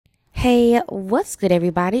Hey, what's good,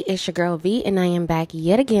 everybody? It's your girl V, and I am back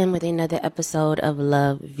yet again with another episode of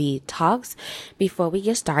Love V Talks. Before we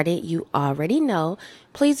get started, you already know,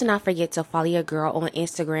 please do not forget to follow your girl on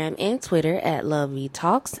Instagram and Twitter at Love V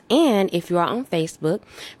Talks. And if you are on Facebook,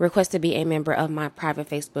 request to be a member of my private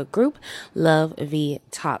Facebook group, Love V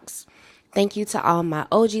Talks. Thank you to all my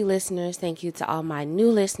OG listeners. Thank you to all my new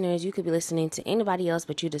listeners. You could be listening to anybody else,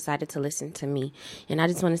 but you decided to listen to me. And I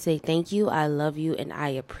just want to say thank you. I love you and I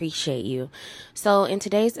appreciate you. So in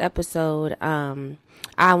today's episode,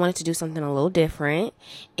 I wanted to do something a little different,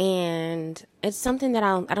 and it's something that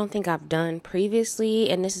I don't think I've done previously,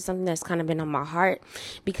 and this is something that's kind of been on my heart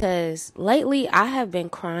because lately I have been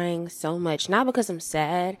crying so much, not because I'm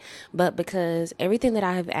sad, but because everything that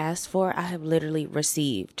I have asked for, I have literally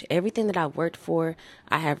received. Everything that I've worked for,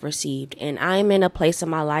 I have received, and I'm in a place in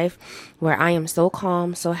my life where I am so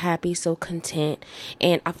calm, so happy, so content,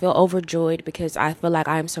 and I feel overjoyed because I feel like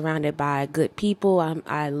I'm surrounded by good people.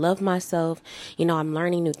 I love myself. I'm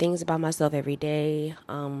learning new things about myself every day.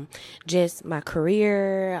 Just my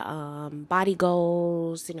career, body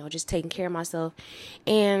goals, just taking care of myself.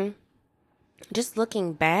 And just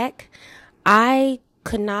looking back, I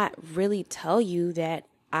could not really tell you that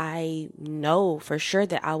I know for sure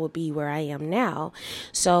that I would be where I am now.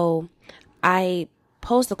 So I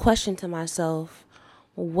posed the question to myself,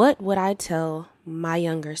 what would I tell my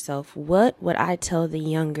younger self? What would I tell the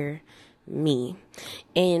younger me?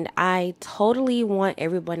 And I totally want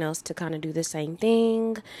everyone else to kind of do the same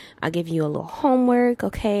thing. I'll give you a little homework,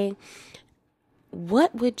 okay?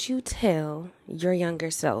 What would you tell your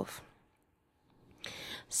younger self?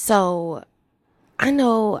 So I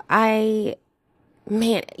know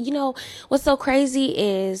what's so crazy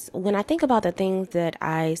is when I think about the things that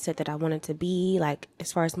I said that I wanted to be, like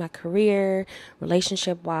as far as my career,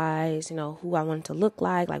 relationship wise, who I wanted to look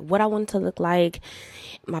like what I wanted to look like,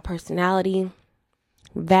 my personality,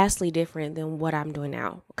 vastly different than what I'm doing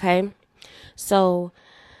now. Okay. So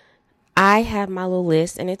I have my little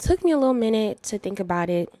list, and it took me a little minute to think about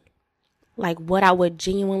it, like what I would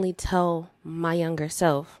genuinely tell my younger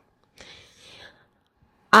self.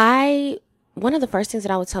 One of the first things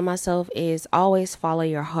that I would tell myself is always follow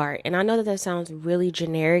your heart. And I know that sounds really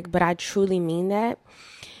generic, but I truly mean that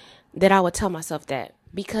I would tell myself that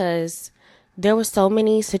because there were so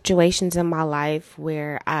many situations in my life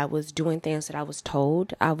where I was doing things that I was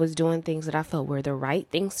told. I was doing things that I felt were the right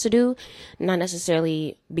things to do, not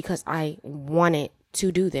necessarily because I wanted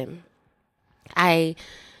to do them. I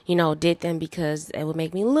did them because it would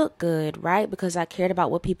make me look good, right? Because I cared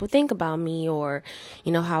about what people think about me, or,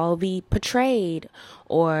 how I'll be portrayed,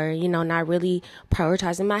 or, not really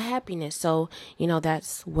prioritizing my happiness. So,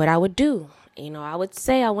 that's what I would do. I would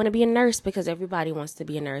say I want to be a nurse because everybody wants to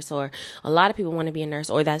be a nurse, or a lot of people want to be a nurse,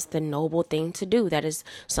 or that's the noble thing to do. That is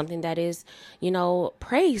something that is,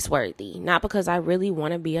 praiseworthy, not because I really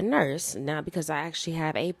want to be a nurse, not because I actually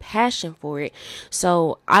have a passion for it.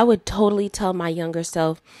 So I would totally tell my younger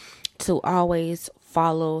self to always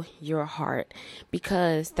follow your heart,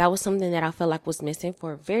 because that was something that I felt like was missing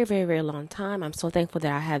for a very, very, very long time. I'm so thankful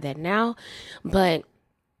that I have that now, but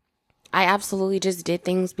I absolutely just did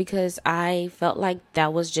things because I felt like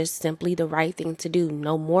that was just simply the right thing to do.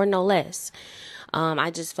 No more, no less.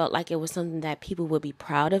 I just felt like it was something that people would be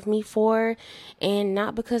proud of me for, and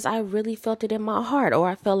not because I really felt it in my heart or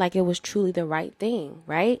I felt like it was truly the right thing,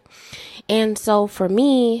 right? And so for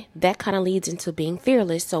me, that kind of leads into being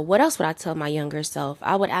fearless. So what else would I tell my younger self?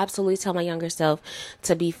 I would absolutely tell my younger self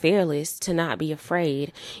to be fearless, to not be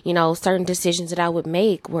afraid. Certain decisions that I would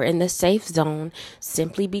make were in the safe zone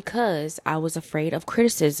simply because I was afraid of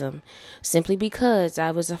criticism, simply because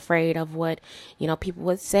I was afraid of what, people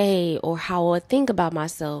would say or how I would think about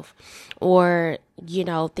myself, or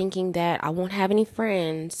thinking that I won't have any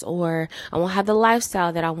friends or I won't have the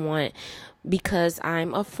lifestyle that I want because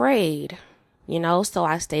I'm afraid, so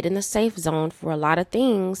I stayed in the safe zone for a lot of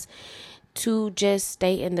things to just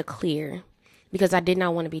stay in the clear, because I did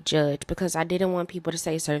not want to be judged, because I didn't want people to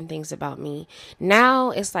say certain things about me. Now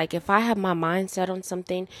it's like, if I have my mind set on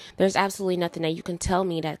something, there's absolutely nothing that you can tell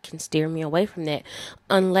me that can steer me away from that,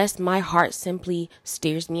 unless my heart simply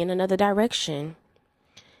steers me in another direction.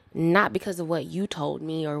 Not because of what you told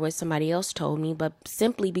me or what somebody else told me, but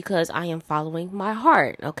simply because I am following my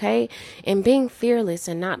heart, okay? And being fearless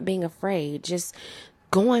and not being afraid, just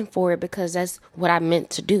going for it because that's what I meant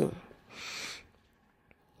to do.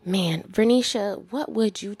 Man, Vernisha, what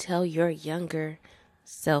would you tell your younger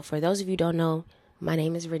self? For those of you who don't know, my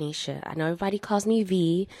name is Vernisha. I know everybody calls me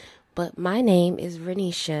V, but my name is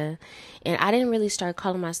Renisha, and I didn't really start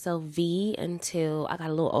calling myself V until I got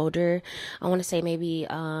a little older. I want to say maybe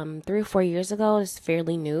 3 or 4 years ago. It's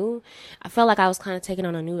fairly new. I felt like I was kind of taking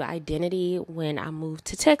on a new identity when I moved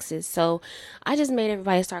to Texas, so I just made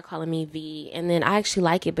everybody start calling me V, and then I actually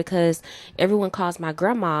like it because everyone calls my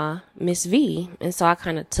grandma Miss V, and so I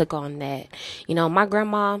kind of took on that. My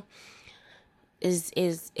grandma is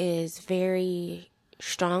very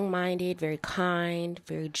strong-minded, very kind,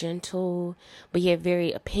 very gentle, but yet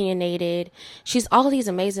very opinionated. She's all these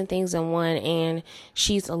amazing things in one, and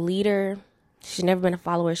she's a leader. She's never been a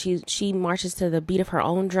follower. She marches to the beat of her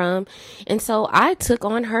own drum. And so I took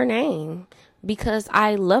on her name because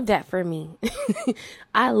I love that for me.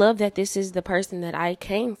 I love that this is the person that I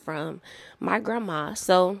came from, my grandma.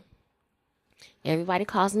 So everybody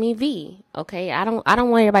calls me V, okay? I don't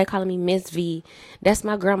want everybody calling me Miss V. That's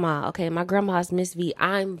my grandma, okay? My grandma's Miss V.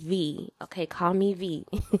 I'm V, okay? Call me V.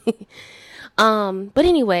 But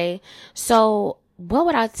anyway, so what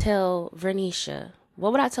would I tell Vernisha?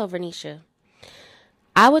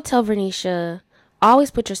 I would tell Vernisha,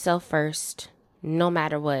 always put yourself first, no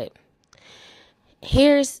matter what.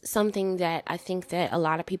 Here's something that I think that a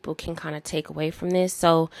lot of people can kind of take away from this.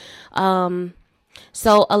 So a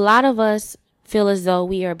lot of us feel as though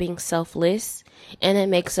we are being selfless, and it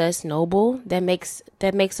makes us noble. That makes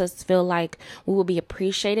us feel like we will be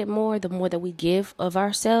appreciated more the more that we give of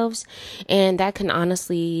ourselves, and that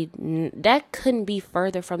couldn't be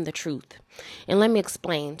further from the truth. And let me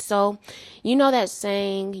explain. So, that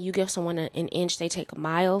saying, you give someone an inch, they take a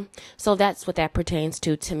mile. So that's what that pertains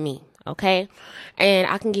to me. Okay. And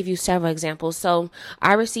I can give you several examples. So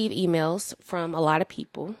I receive emails from a lot of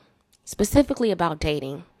people specifically about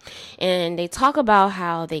dating. And they talk about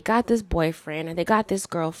how they got this boyfriend and they got this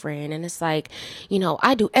girlfriend. And it's like,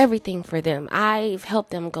 I do everything for them. I've helped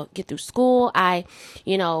them get through school. I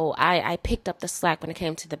picked up the slack when it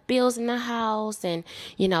came to the bills in the house. And,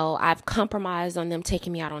 I've compromised on them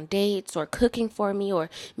taking me out on dates or cooking for me or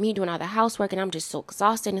me doing all the housework. And I'm just so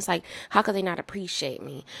exhausted. And it's like, how could they not appreciate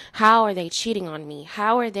me? How are they cheating on me?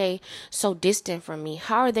 How are they so distant from me?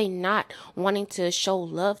 How are they not wanting to show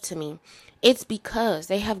love to me? It's because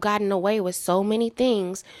they have gotten away with so many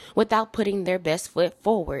things without putting their best foot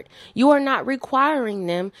forward. You are not requiring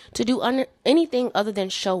them to do anything other than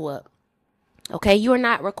show up. Okay? You are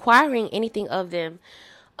not requiring anything of them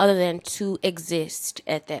other than to exist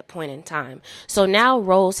at that point in time. So now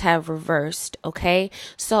roles have reversed. Okay?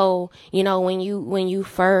 So, when you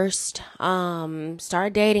first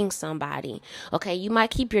start dating somebody, okay, you might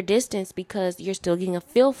keep your distance because you're still getting a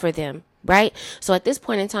feel for them. Right? So at this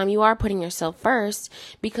point in time, you are putting yourself first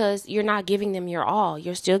because you're not giving them your all.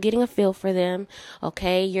 You're still getting a feel for them.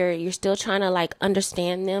 Okay. You're still trying to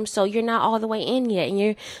understand them. So you're not all the way in yet, and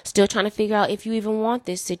you're still trying to figure out if you even want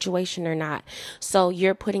this situation or not. So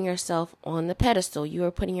you're putting yourself on the pedestal. You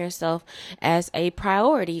are putting yourself as a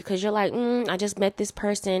priority because you're like, I just met this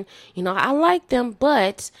person. I like them,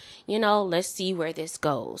 but let's see where this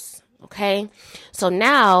goes. Okay. So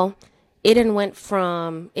now it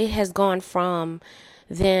has gone from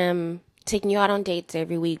them taking you out on dates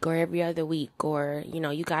every week or every other week, or,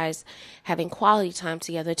 you guys having quality time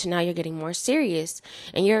together, to now you're getting more serious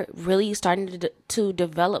and you're really starting to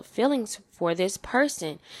develop feelings for this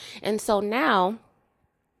person. And so now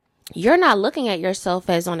you're not looking at yourself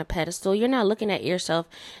as on a pedestal. You're not looking at yourself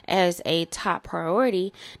as a top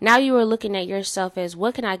priority. Now you are looking at yourself as,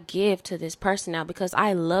 what can I give to this person now? Because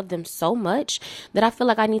I love them so much that I feel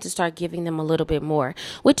like I need to start giving them a little bit more,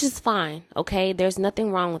 which is fine. Okay. There's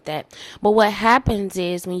nothing wrong with that. But what happens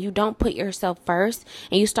is when you don't put yourself first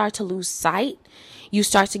and you start to lose sight, you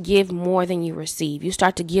start to give more than you receive. You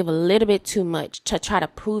start to give a little bit too much to try to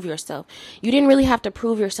prove yourself. You didn't really have to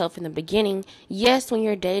prove yourself in the beginning. Yes, when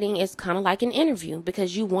you're dating, it's kind of like an interview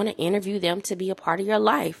because you want to interview them to be a part of your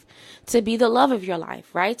life, to be the love of your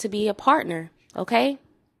life, right? To be a partner. Okay.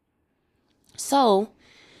 So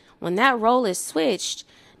when that role is switched,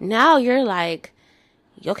 now you're like,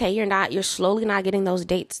 okay, you're slowly not getting those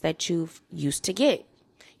dates that you've used to get.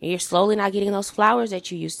 You're slowly not getting those flowers that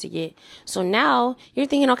you used to get. So now you're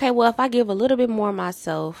thinking, okay, well, if I give a little bit more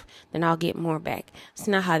myself, then I'll get more back. It's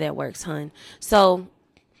not how that works, hun. So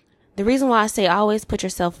the reason why I say always put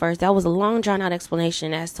yourself first, that was a long drawn out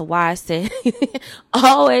explanation as to why I said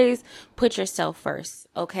always put yourself first.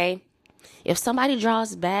 Okay. If somebody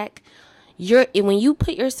draws back, when you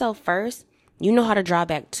put yourself first, You know how to draw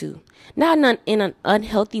back too. Not in an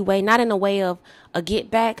unhealthy way, not in a way of a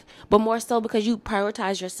get back, but more so because you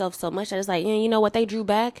prioritize yourself so much that it's like, you know what, they drew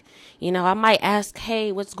back. I might ask,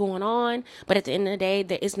 hey, what's going on? But at the end of the day,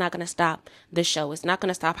 it's not going to stop the show. It's not going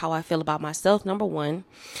to stop how I feel about myself, number one.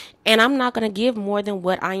 And I'm not going to give more than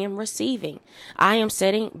what I am receiving. I am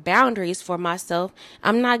setting boundaries for myself.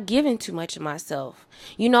 I'm not giving too much of myself.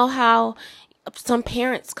 You know how some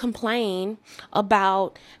parents complain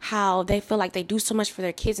about how they feel like they do so much for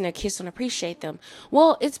their kids and their kids don't appreciate them.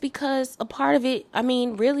 Well, it's because a part of it,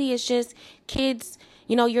 really it's just kids,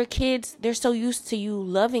 your kids, they're so used to you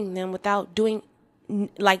loving them without doing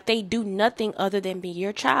like they do nothing other than be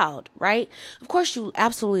your child, right? Of course you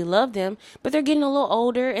absolutely love them, but they're getting a little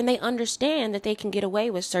older and they understand that they can get away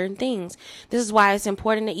with certain things. This is why it's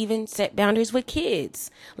important to even set boundaries with kids.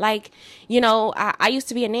 Like, I used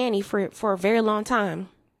to be a nanny for a very long time.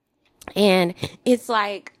 And it's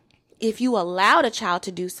like, if you allowed a child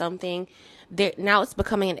to do something, now it's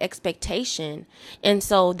becoming an expectation. And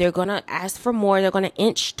so they're going to ask for more. They're going to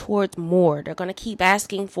inch towards more. They're going to keep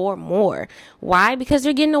asking for more. Why? Because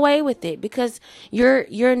they're getting away with it. Because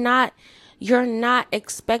you're not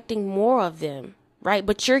expecting more of them, right?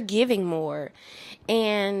 But you're giving more.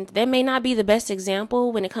 And that may not be the best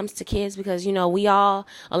example when it comes to kids because, a lot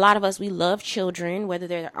of us, we love children, whether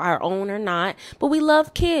they're our own or not, but we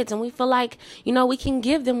love kids and we feel like, we can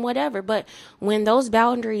give them whatever. But when those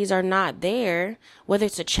boundaries are not there, whether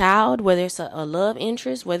it's a child, whether it's a love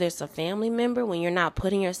interest, whether it's a family member, when you're not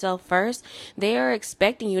putting yourself first, they are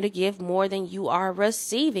expecting you to give more than you are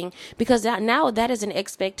receiving because now that is an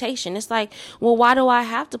expectation. It's like, well, why do I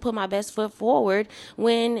have to put my best foot forward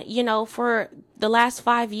when, for the last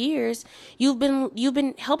 5 years, you've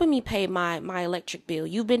been helping me pay my electric bill.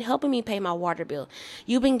 You've been helping me pay my water bill.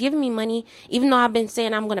 You've been giving me money, even though I've been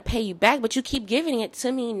saying I'm going to pay you back, but you keep giving it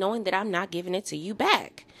to me knowing that I'm not giving it to you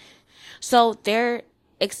back. So they're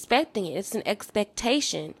expecting it. It's an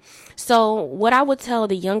expectation. So what I would tell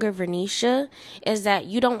the younger Vernisha is that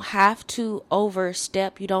you don't have to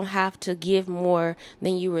overstep. You don't have to give more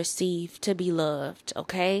than you receive to be loved.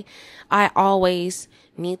 Okay. I always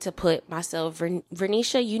need to put myself,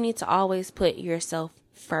 Vernisha, you need to always put yourself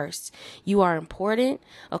first. You are important.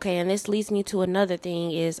 Okay. And this leads me to another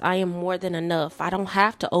thing is I am more than enough. I don't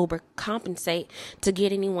have to overcompensate to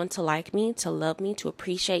get anyone to like me, to love me, to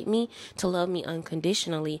appreciate me, to love me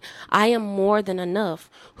unconditionally. I am more than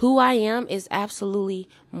enough. Who I am is absolutely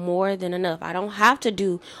more than enough. I don't have to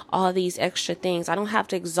do all these extra things. I don't have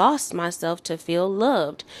to exhaust myself to feel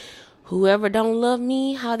loved. Whoever don't love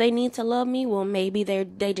me how they need to love me, well, maybe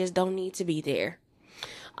they just don't need to be there.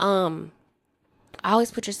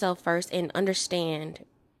 Always put yourself first and understand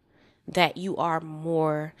that you are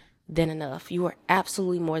more than enough. You are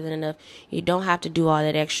absolutely more than enough. You don't have to do all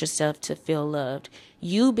that extra stuff to feel loved.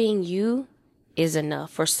 You being you is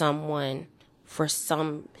enough for someone, for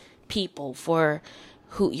some people, for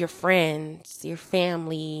your friends, your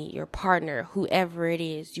family, your partner, whoever it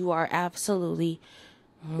is. You are absolutely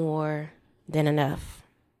more than enough.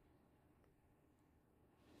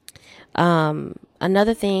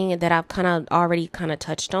 Another thing that I've already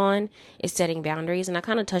touched on is setting boundaries. And I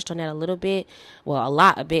kind of touched on that a little bit. Well,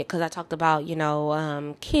 a bit, because I talked about,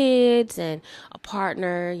 kids and a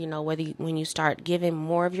partner, when you start giving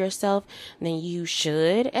more of yourself than you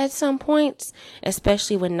should at some points,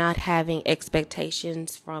 especially when not having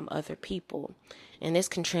expectations from other people. And this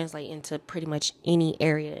can translate into pretty much any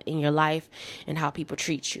area in your life and how people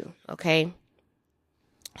treat you. Okay.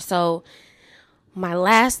 So my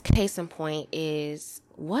last case in point is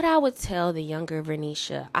what I would tell the younger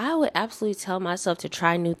Vernisha. I would absolutely tell myself to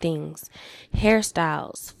try new things,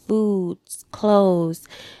 hairstyles, foods, clothes,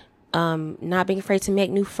 not being afraid to make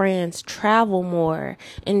new friends, travel more,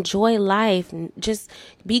 enjoy life, just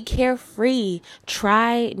be carefree,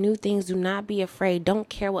 try new things, do not be afraid, don't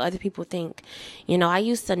care what other people think. I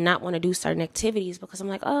used to not want to do certain activities because I'm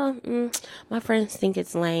like, my friends think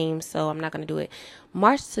it's lame, so I'm not going to do it.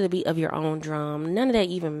 March to the beat of your own drum. None of that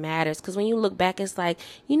even matters because when you look back, it's like,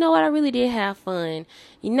 you know what, I really did have fun.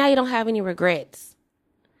 Now you don't have any regrets.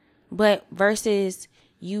 But versus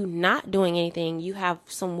you not doing anything, you have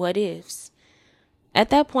some what ifs.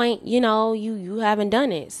 At that point, you haven't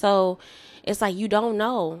done it. So it's like you don't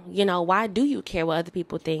know, why do you care what other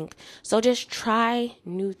people think? So just try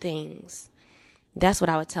new things. That's what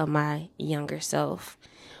I would tell my younger self.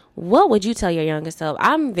 What would you tell your younger self?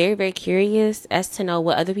 I'm very, very curious as to know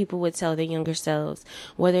what other people would tell their younger selves,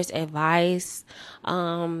 whether it's advice,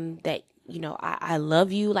 that, I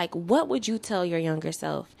love you. Like, what would you tell your younger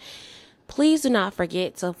self? Please do not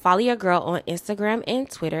forget to follow your girl on Instagram and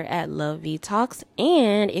Twitter at Love V Talks.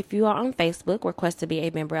 And if you are on Facebook, request to be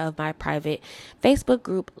a member of my private Facebook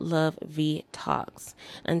group, Love V Talks.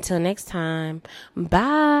 Until next time,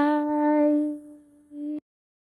 bye.